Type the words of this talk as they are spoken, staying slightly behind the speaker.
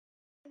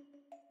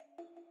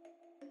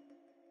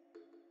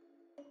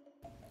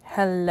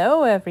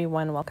Hello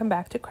everyone, welcome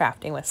back to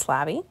Crafting with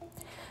Slavie.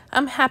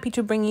 I'm happy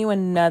to bring you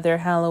another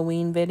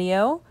Halloween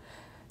video.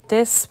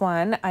 This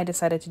one I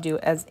decided to do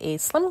as a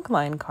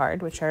Slimline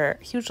card, which are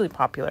hugely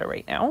popular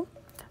right now.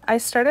 I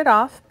started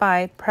off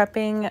by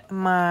prepping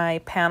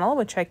my panel,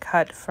 which I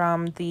cut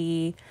from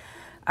the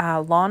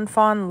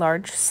Fawn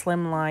large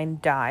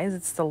Slimline dies.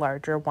 It's the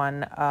larger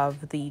one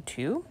of the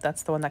two.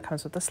 That's the one that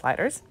comes with the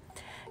sliders.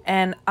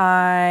 And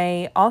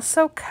I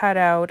also cut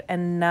out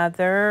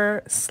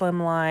another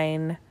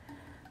Slimline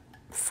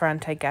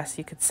front, I guess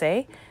you could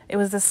say. It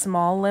was the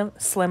small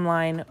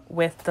Slimline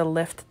with the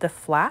lift the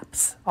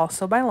flaps,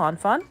 also by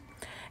Fawn.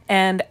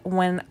 And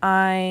when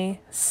I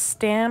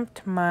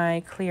stamped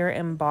my clear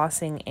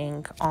embossing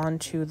ink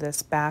onto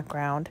this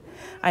background,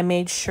 I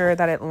made sure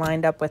that it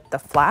lined up with the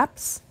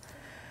flaps.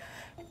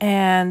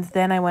 And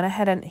then I went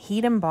ahead and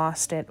heat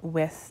embossed it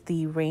with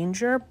the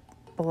Ranger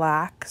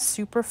black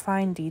super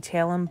fine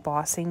detail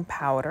embossing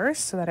powder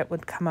so that it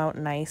would come out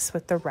nice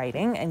with the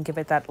writing and give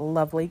it that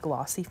lovely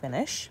glossy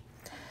finish.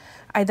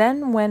 I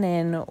then went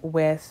in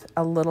with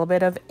a little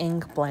bit of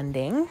ink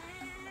blending,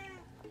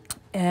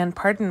 and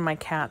pardon my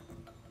cat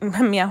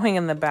meowing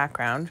in the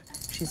background.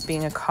 She's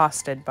being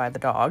accosted by the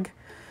dog,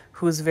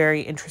 who's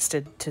very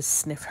interested to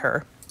sniff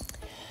her.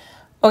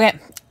 Okay,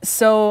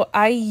 so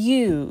I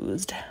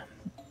used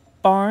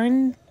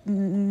I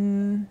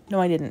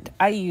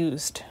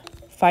used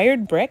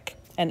fired brick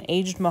and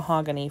aged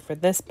mahogany for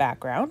this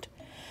background,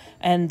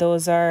 and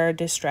those are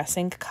distress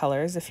ink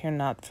colors if you're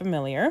not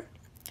familiar.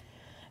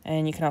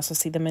 And you can also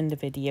see them in the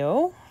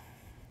video.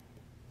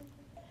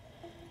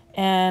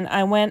 And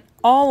I went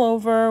all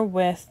over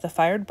with the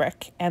fired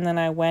brick, and then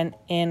I went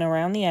in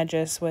around the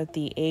edges with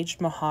the aged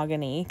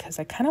mahogany because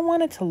I kind of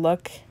wanted to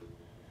look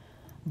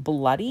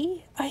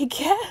bloody, I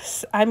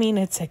guess. I mean,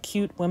 it's a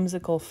cute,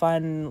 whimsical,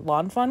 fun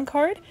Fawn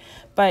card,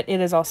 but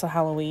it is also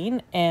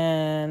Halloween,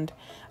 and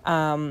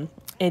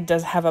it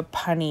does have a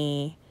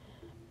punny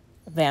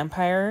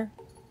vampire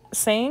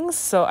sayings,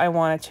 so I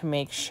wanted to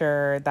make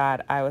sure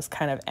that I was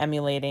kind of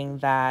emulating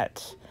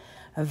that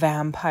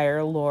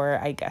vampire lore,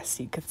 I guess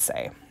you could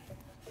say.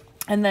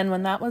 And then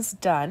when that was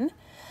done,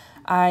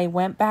 I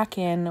went back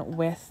in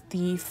with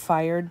the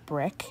fired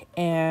brick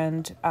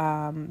and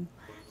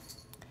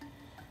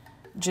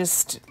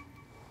just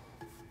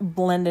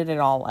blended it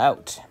all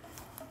out.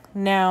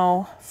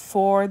 Now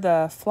for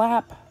the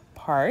flap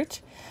part,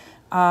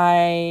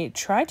 I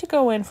tried to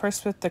go in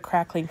first with the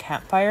crackling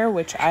campfire,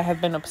 which I have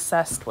been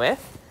obsessed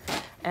with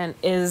and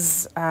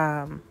is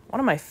one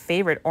of my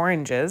favorite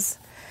oranges.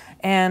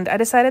 And I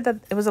decided that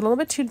it was a little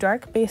bit too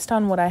dark based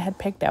on what I had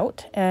picked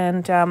out.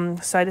 And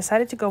so I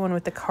decided to go in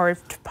with the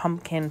carved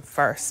pumpkin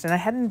first. And I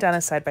hadn't done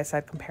a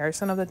side-by-side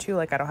comparison of the two.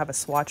 Like, I don't have a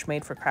swatch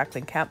made for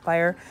crackling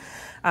campfire,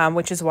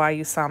 which is why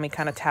you saw me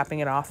kind of tapping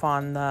it off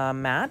on the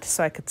mat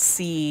so I could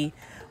see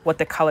what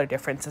the color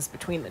difference is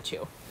between the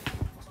two.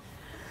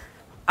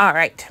 All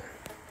right.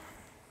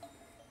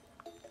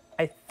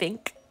 I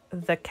think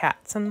the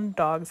cats and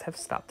dogs have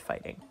stopped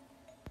fighting.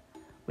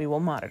 We will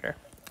monitor.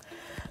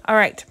 All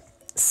right.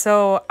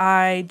 So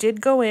I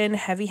did go in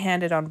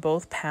heavy-handed on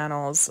both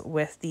panels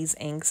with these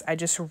inks. I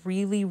just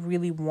really,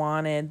 really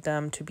wanted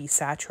them to be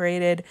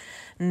saturated,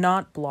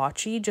 not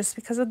blotchy, just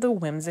because of the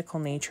whimsical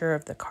nature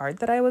of the card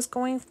that I was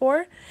going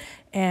for.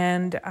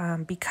 And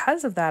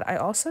because of that, I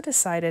also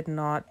decided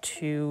not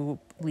to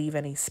leave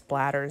any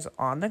splatters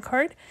on the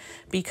card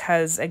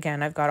because,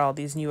 again, I've got all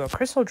these Myuu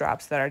crystal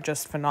drops that are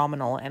just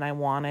phenomenal, and I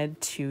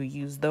wanted to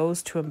use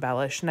those to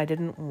embellish, and I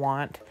didn't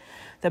want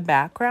the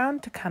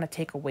background to kind of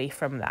take away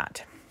from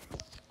that.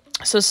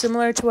 So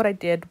similar to what I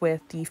did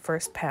with the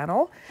first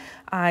panel,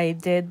 I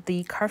did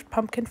the carved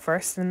pumpkin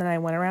first, and then I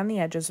went around the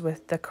edges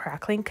with the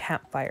crackling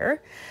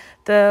campfire.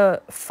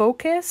 The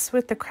focus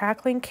with the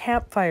crackling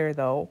campfire,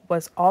 though,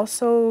 was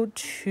also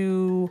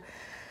to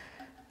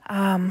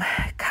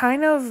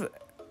kind of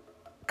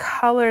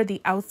color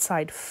the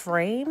outside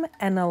frame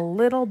and a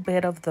little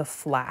bit of the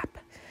flap.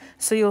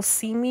 So you'll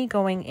see me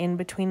going in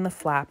between the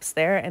flaps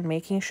there and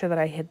making sure that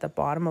I hit the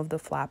bottom of the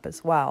flap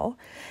as well.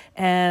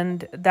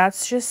 And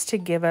that's just to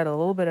give it a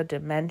little bit of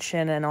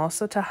dimension and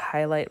also to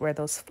highlight where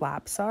those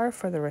flaps are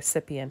for the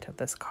recipient of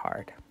this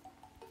card.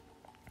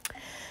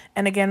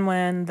 And again,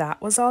 when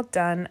that was all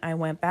done, I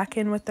went back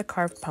in with the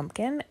carved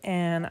pumpkin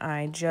and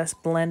I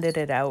just blended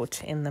it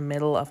out in the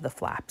middle of the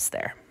flaps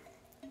there.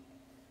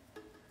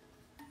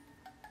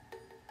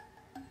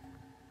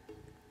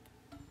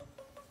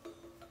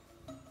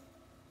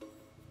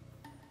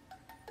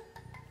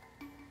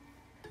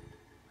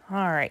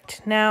 All right,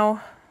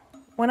 now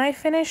when I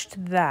finished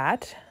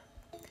that,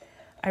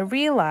 I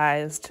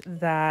realized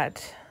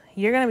that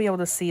you're going to be able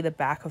to see the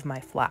back of my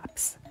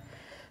flaps.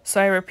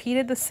 So I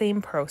repeated the same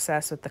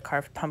process with the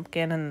carved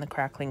pumpkin and the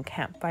crackling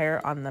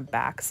campfire on the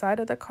back side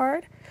of the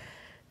card.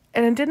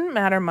 And it didn't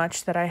matter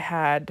much that I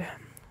had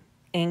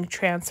ink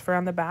transfer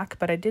on the back,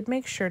 but I did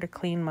make sure to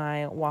clean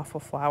my waffle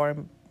flower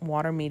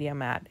water media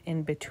mat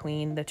in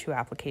between the two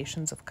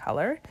applications of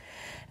color.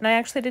 And I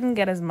actually didn't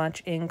get as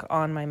much ink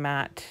on my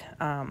mat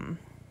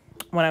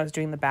when I was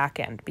doing the back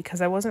end,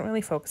 because I wasn't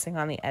really focusing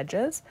on the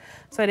edges,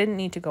 so I didn't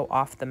need to go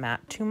off the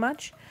mat too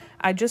much.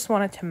 I just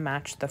wanted to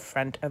match the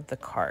front of the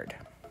card.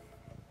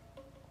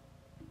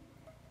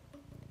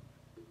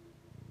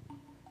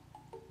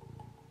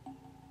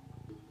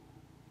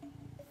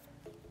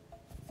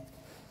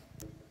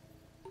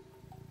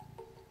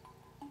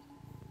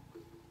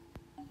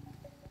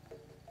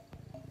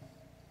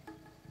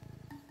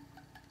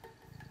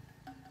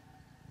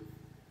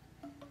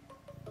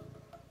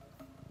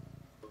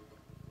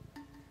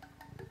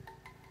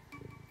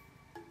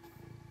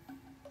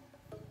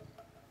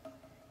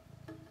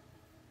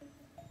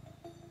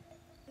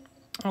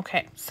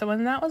 Okay, so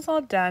when that was all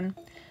done,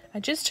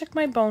 I just took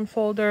my bone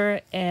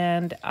folder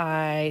and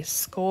I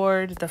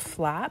scored the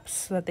flaps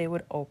so that they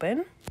would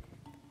open.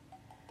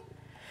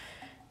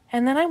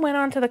 And then I went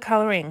on to the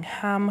coloring.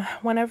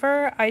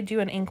 Whenever I do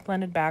an ink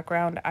blended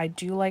background, I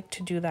do like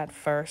to do that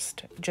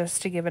first,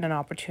 just to give it an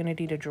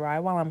opportunity to dry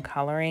while I'm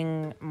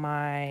coloring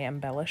my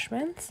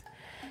embellishments.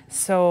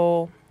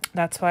 So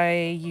that's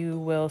why you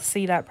will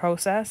see that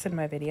process in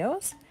my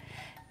videos.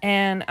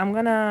 And I'm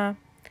gonna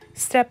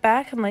step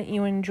back and let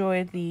you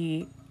enjoy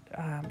the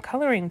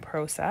coloring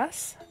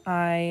process.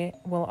 I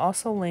will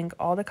also link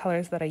all the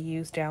colors that I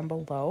use down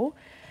below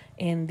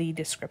in the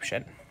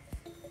description.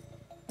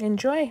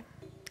 Enjoy!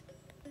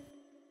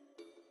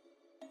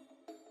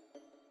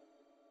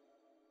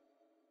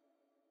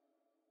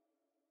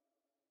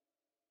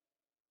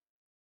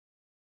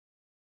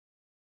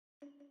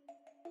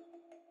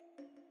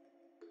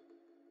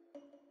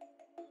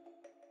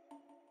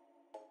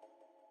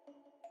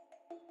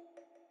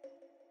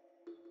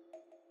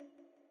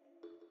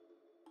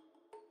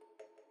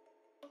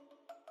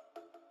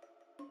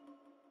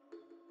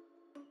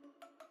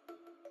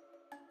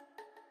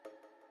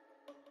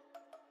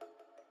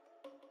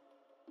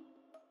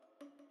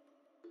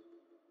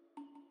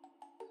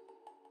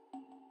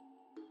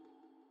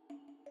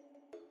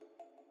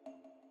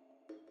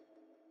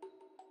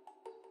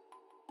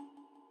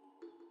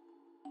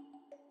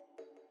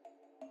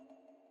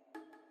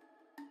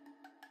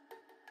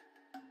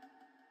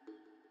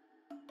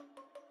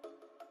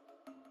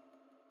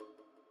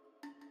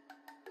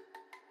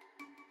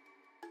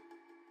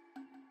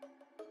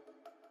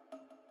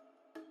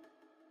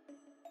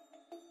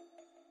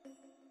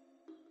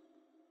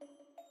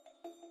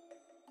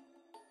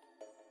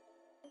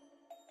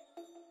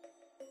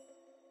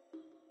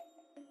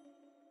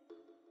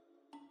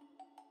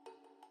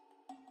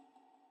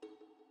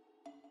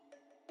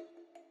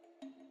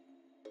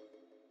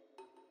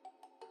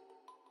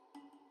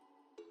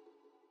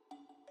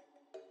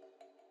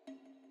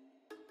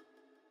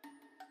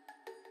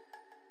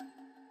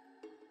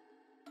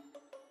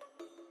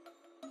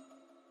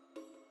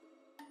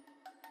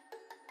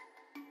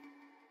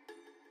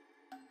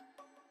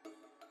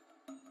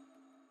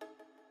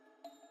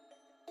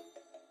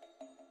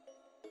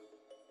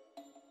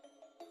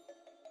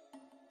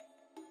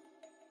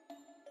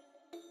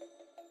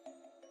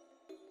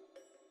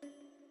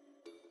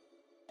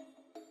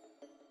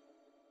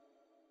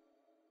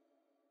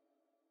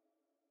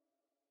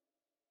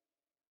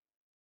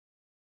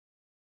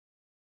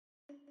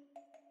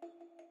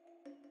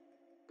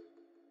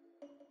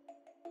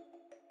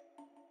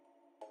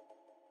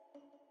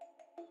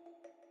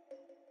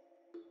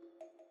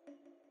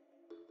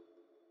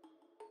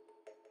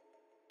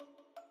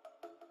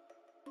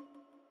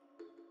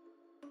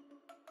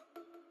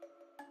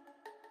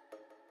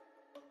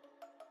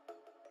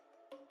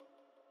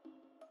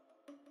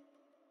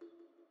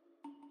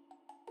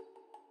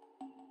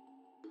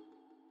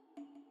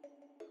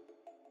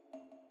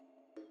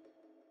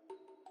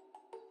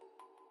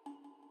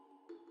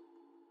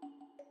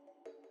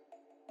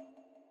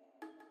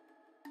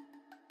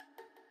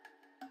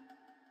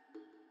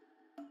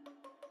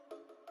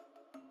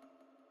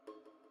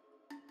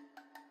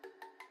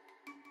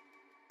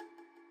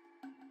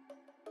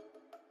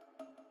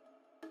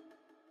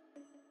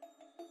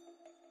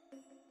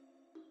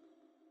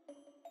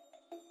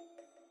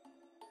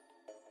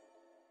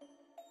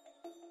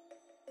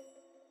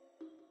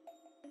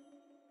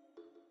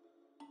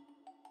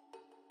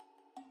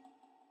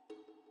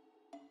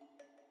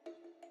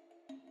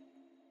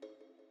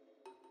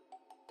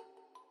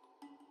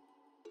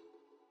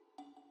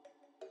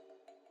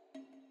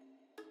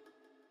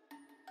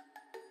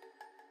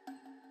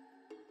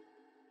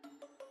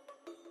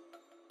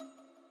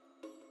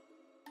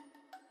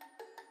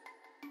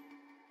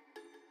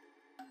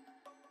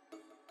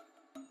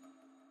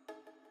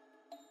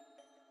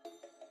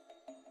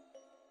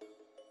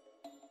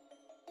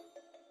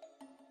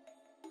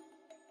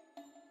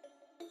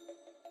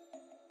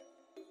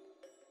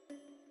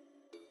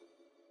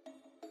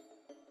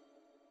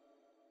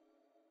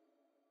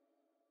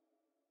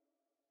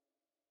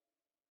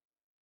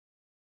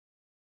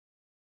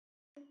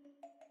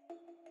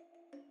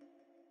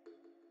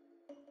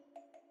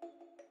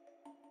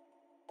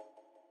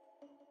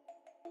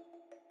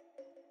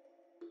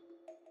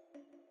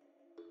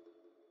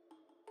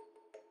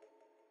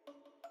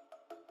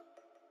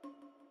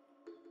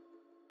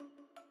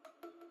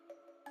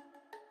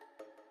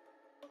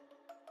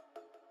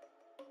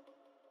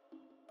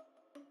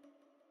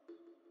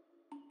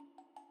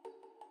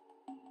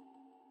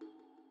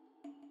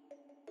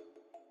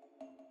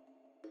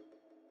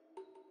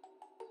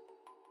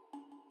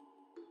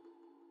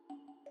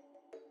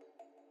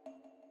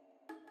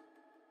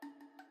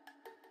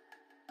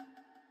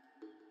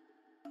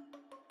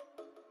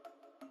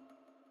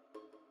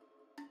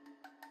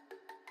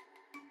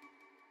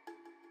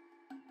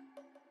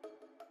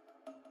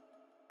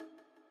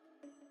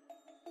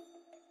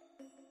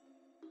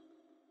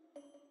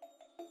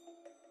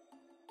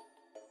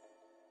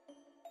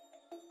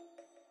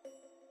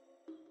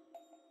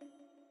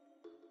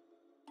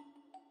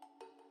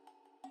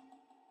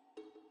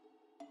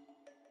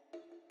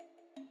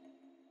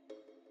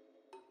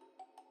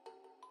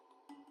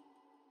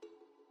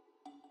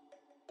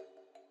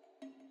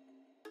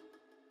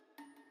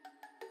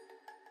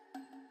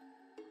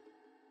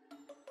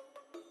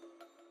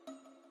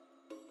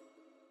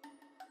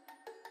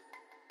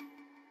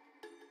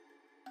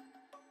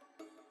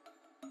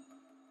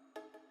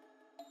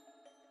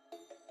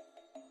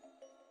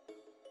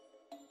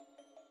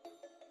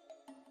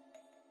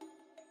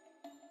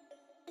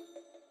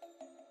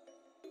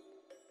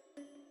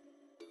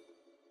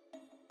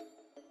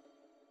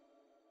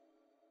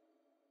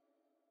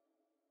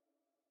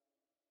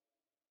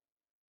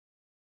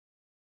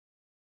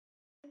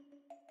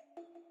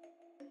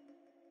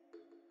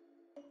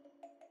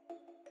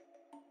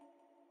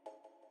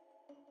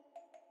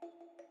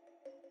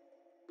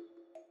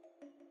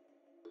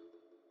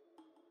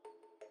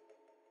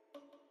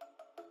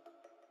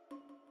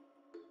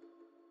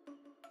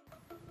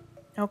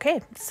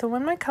 Okay, so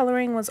when my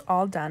coloring was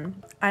all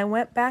done, I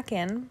went back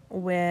in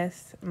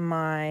with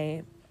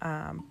my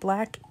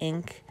black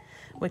ink,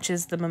 which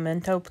is the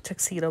Memento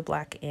Tuxedo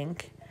black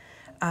ink,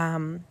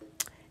 and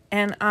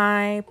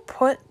I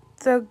put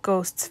the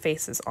ghosts'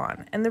 faces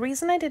on. And the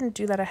reason I didn't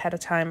do that ahead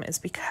of time is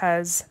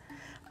because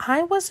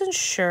I wasn't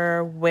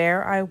sure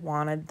where I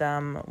wanted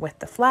them with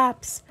the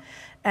flaps,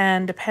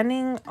 and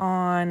depending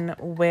on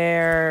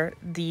where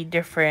the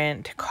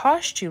different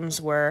costumes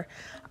were,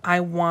 I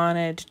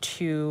wanted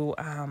to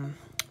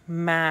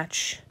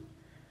match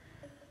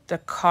the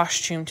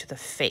costume to the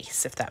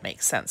face, if that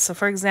makes sense. So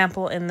for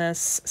example, in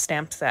this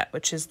stamp set,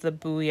 which is the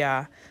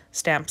Booyah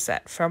stamp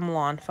set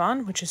from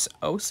Fawn, which is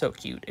oh so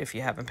cute if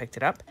you haven't picked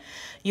it up,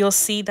 you'll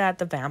see that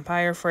the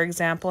vampire, for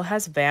example,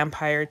 has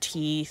vampire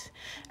teeth,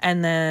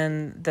 and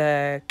then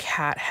the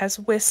cat has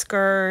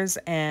whiskers,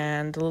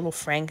 and the little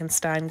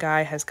Frankenstein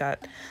guy has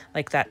got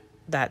like that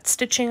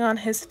stitching on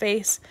his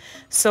face.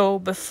 So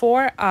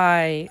before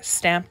I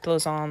stamped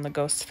those on the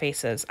ghost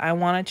faces, I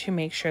wanted to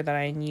make sure that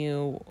I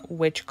knew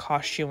which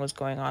costume was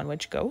going on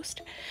which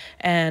ghost,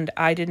 and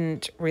I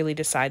didn't really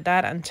decide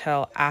that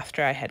until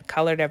after I had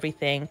colored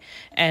everything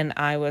and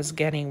I was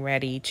getting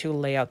ready to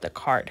lay out the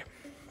card.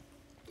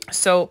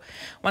 So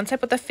once I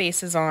put the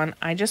faces on,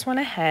 I just went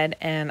ahead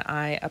and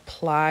I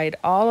applied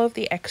all of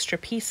the extra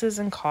pieces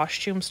and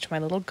costumes to my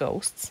little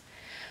ghosts.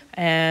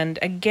 And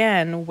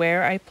again,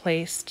 where I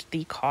placed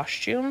the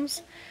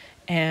costumes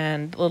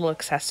and little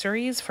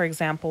accessories, for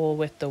example,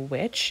 with the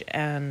witch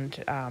and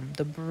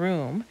the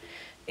broom,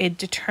 it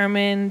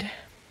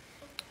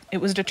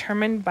was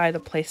determined by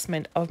the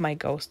placement of my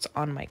ghosts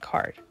on my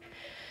card.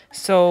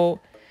 So,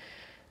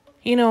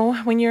 you know,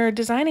 when you're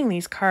designing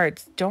these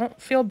cards,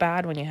 don't feel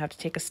bad when you have to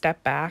take a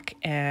step back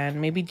and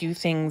maybe do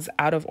things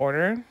out of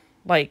order,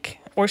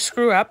 or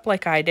screw up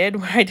like I did,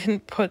 where I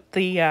didn't put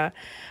the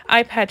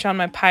eye patch on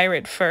my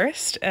pirate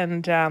first,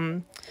 and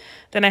then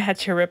I had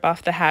to rip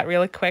off the hat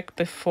really quick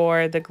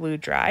before the glue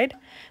dried.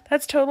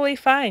 That's totally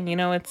fine. You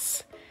know,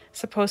 it's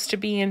supposed to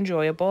be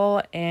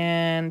enjoyable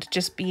and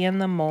just be in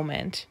the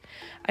moment.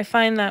 I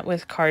find that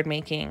with card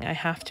making, I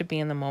have to be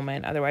in the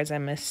moment, otherwise I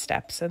miss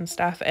steps and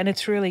stuff, and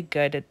it's really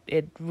good.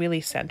 It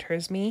really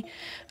centers me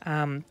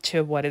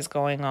to what is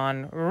going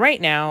on right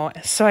now,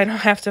 so I don't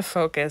have to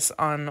focus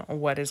on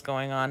what is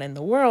going on in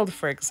the world,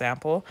 for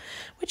example,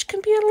 which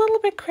can be a little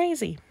bit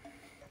crazy.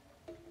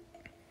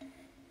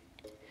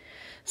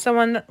 So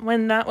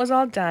when that was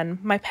all done,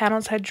 my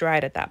panels had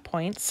dried at that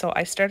point, so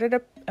I started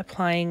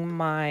applying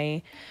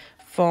my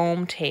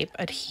foam tape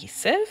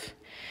adhesive,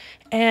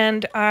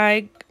 and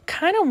I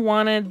kind of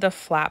wanted the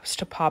flaps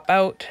to pop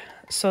out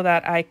so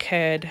that I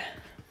could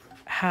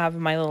have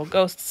my little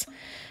ghosts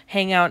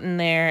hang out in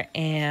there,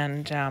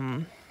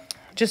 and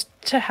just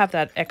to have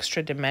that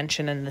extra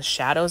dimension in the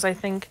shadows, I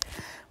think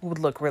would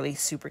look really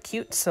super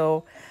cute.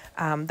 So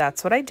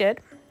that's what I did.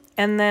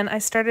 And then I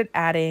started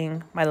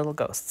adding my little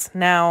ghosts.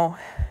 Now,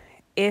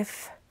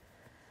 if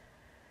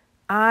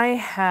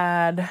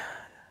I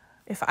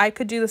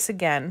could do this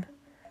again,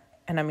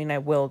 and I mean, I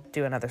will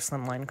do another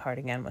Slimline card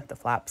again with the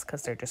flaps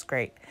because they're just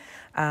great.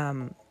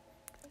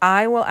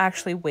 I will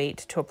actually wait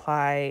to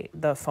apply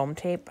the foam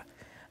tape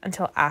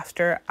until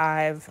after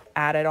I've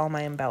added all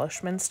my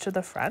embellishments to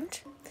the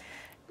front,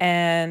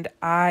 and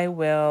I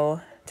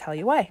will tell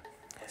you why.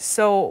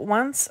 So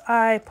once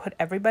I put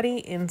everybody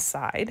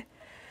inside,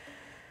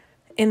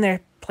 in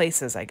their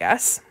places, I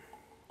guess,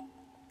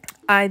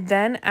 I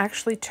then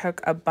actually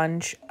took a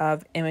bunch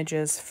of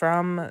images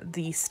from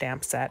the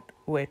stamp set,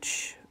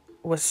 which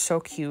was so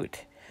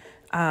cute,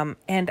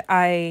 and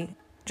I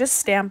just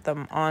stamped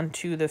them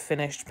onto the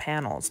finished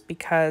panels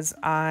because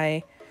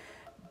I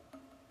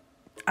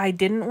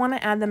didn't want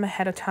to add them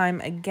ahead of time,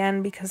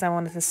 again, because I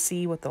wanted to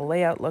see what the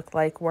layout looked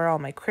like, where all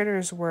my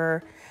critters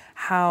were,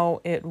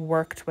 how it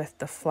worked with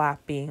the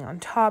flap being on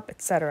top,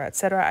 etc.,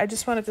 etc. I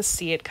just wanted to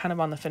see it kind of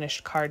on the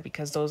finished card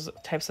because those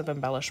types of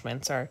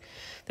embellishments are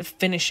the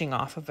finishing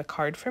off of the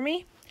card for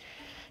me.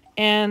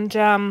 And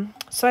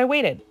so I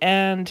waited,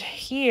 and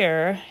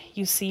here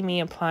you see me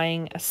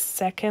applying a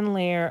second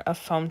layer of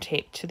foam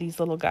tape to these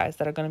little guys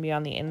that are going to be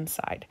on the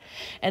inside.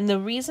 And the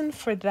reason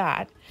for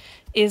that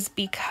is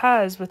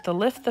because with the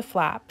lift the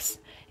flaps,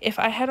 if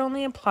I had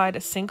only applied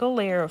a single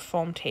layer of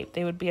foam tape,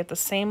 they would be at the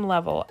same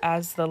level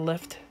as the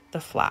lift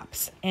the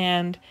flaps.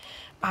 And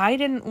I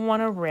didn't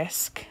want to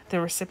risk the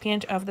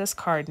recipient of this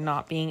card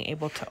not being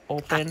able to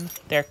open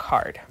their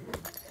card.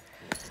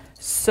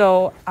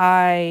 So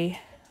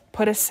I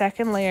put a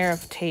second layer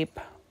of tape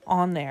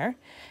on there,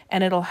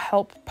 and it'll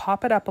help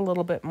pop it up a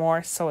little bit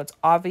more so it's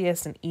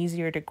obvious and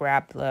easier to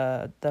grab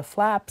the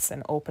flaps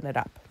and open it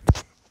up.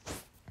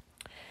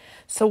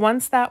 So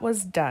once that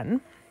was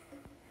done,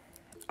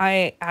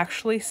 I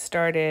actually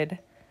started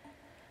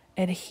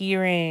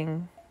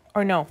adhering,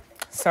 or no,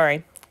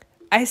 sorry,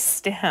 I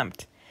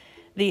stamped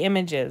the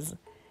images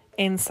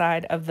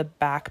inside of the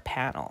back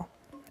panel.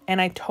 And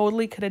I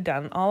totally could have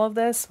done all of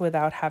this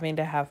without having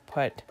to have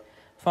put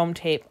foam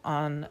tape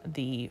on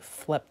the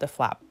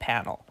flap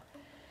panel.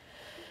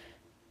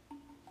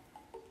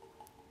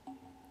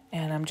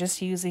 And I'm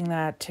just using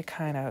that to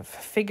kind of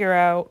figure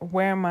out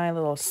where my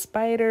little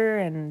spider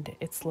and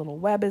its little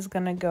web is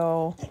going to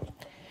go.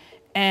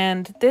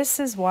 And this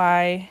is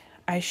why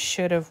I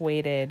should have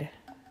waited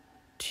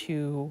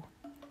to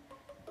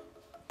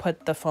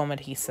put the foam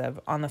adhesive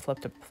on the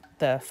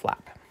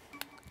flap.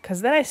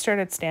 Because then I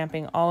started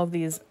stamping all of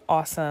these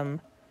awesome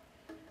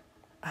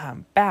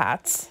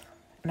bats.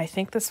 And I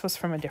think this was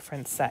from a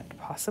different set,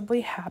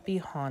 possibly Happy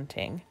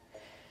Haunting.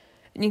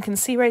 And you can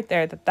see right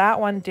there that that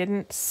one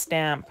didn't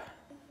stamp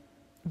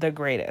the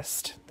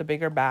greatest, the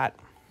bigger bat.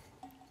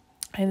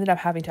 I ended up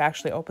having to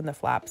actually open the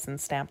flaps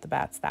and stamp the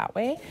bats that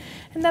way.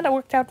 And then it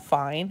worked out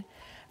fine.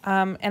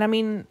 And I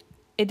mean,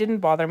 it didn't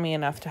bother me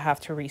enough to have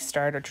to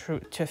restart or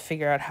to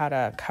figure out how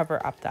to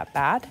cover up that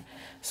bat.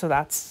 So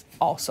that's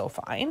also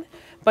fine.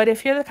 But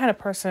if you're the kind of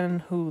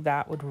person who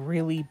that would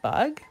really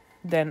bug,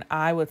 then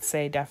I would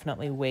say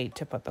definitely wait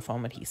to put the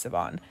foam adhesive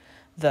on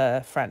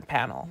the front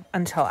panel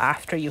until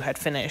after you had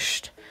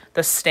finished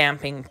the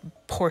stamping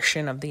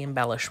portion of the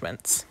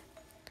embellishments.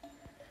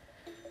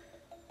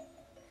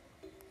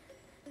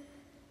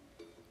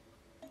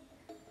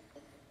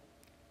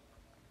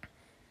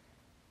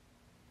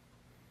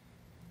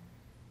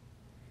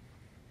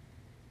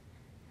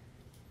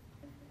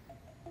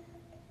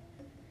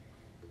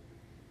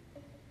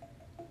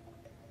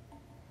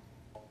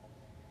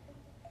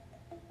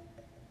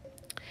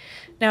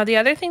 Now, the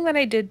other thing that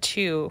I did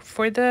too,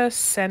 for the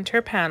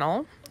center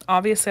panel,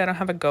 obviously I don't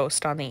have a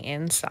ghost on the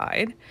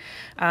inside,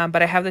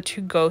 but I have the two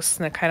ghosts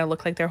that kind of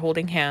look like they're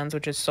holding hands,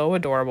 which is so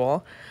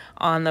adorable,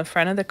 on the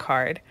front of the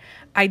card.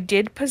 I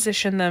did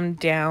position them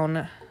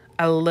down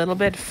a little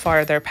bit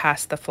farther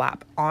past the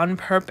flap on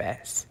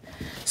purpose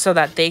so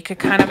that they could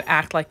kind of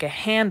act like a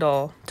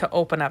handle to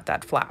open up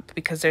that flap,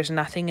 because there's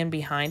nothing in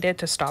behind it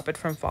to stop it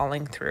from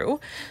falling through.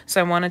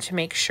 So I wanted to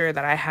make sure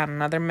that I had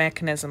another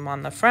mechanism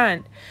on the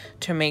front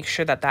to make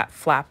sure that that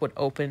flap would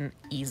open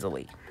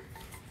easily.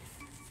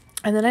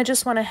 And then I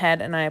just went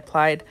ahead and I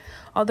applied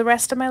all the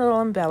rest of my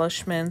little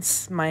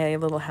embellishments, my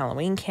little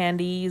Halloween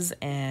candies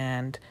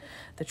and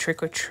the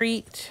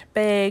trick-or-treat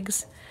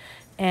bags.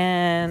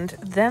 And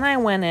then I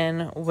went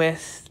in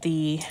with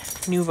the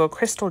Nouveau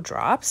Crystal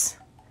drops.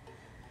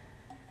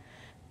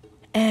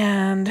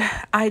 And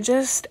I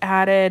just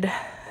added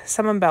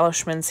some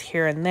embellishments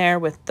here and there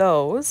with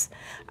those.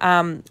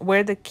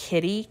 Where the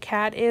kitty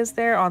cat is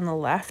there on the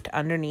left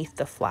underneath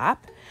the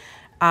flap,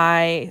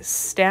 I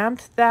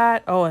stamped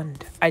that. Oh,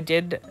 and I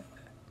did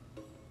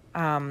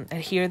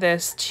adhere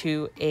this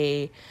to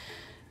a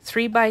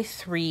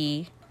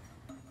 3x3,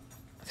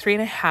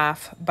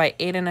 3.5 by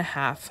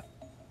 8.5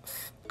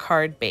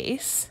 card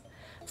base,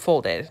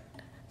 folded.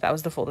 That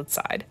was the folded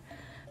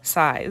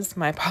size.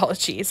 My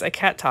apologies, I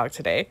can't talk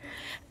today.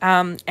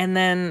 And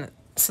then,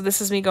 so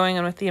this is me going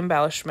in with the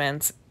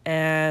embellishments,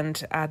 and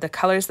the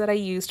colors that I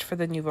used for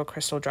the Nouveau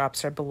Crystal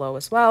drops are below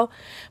as well.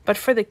 But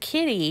for the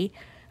kitty,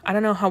 I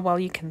don't know how well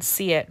you can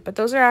see it, but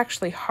those are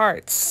actually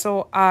hearts.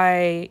 So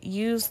I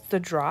used the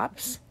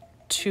drops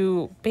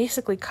to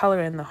basically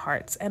color in the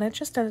hearts, and it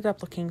just ended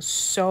up looking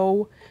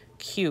so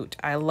cute.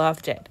 I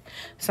loved it.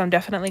 So I'm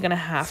definitely going to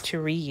have to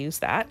reuse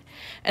that.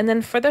 And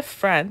then for the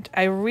front,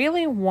 I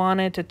really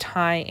wanted to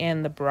tie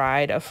in the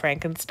bride of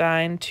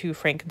Frankenstein to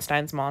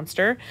Frankenstein's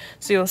monster.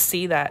 So you'll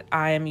see that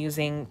I am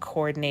using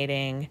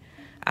coordinating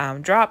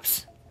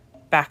drops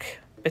back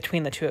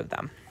between the two of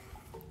them.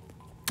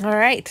 All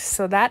right,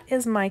 so that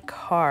is my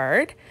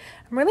card.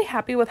 I'm really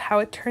happy with how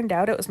it turned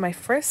out. It was my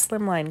first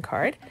Slimline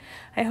card.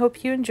 I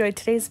hope you enjoyed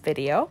today's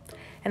video.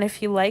 And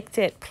if you liked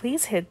it,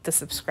 please hit the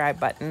subscribe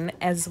button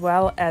as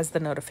well as the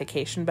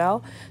notification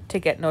bell to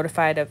get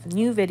notified of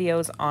new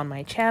videos on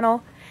my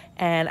channel.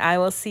 And I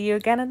will see you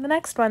again in the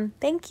next one.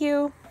 Thank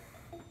you.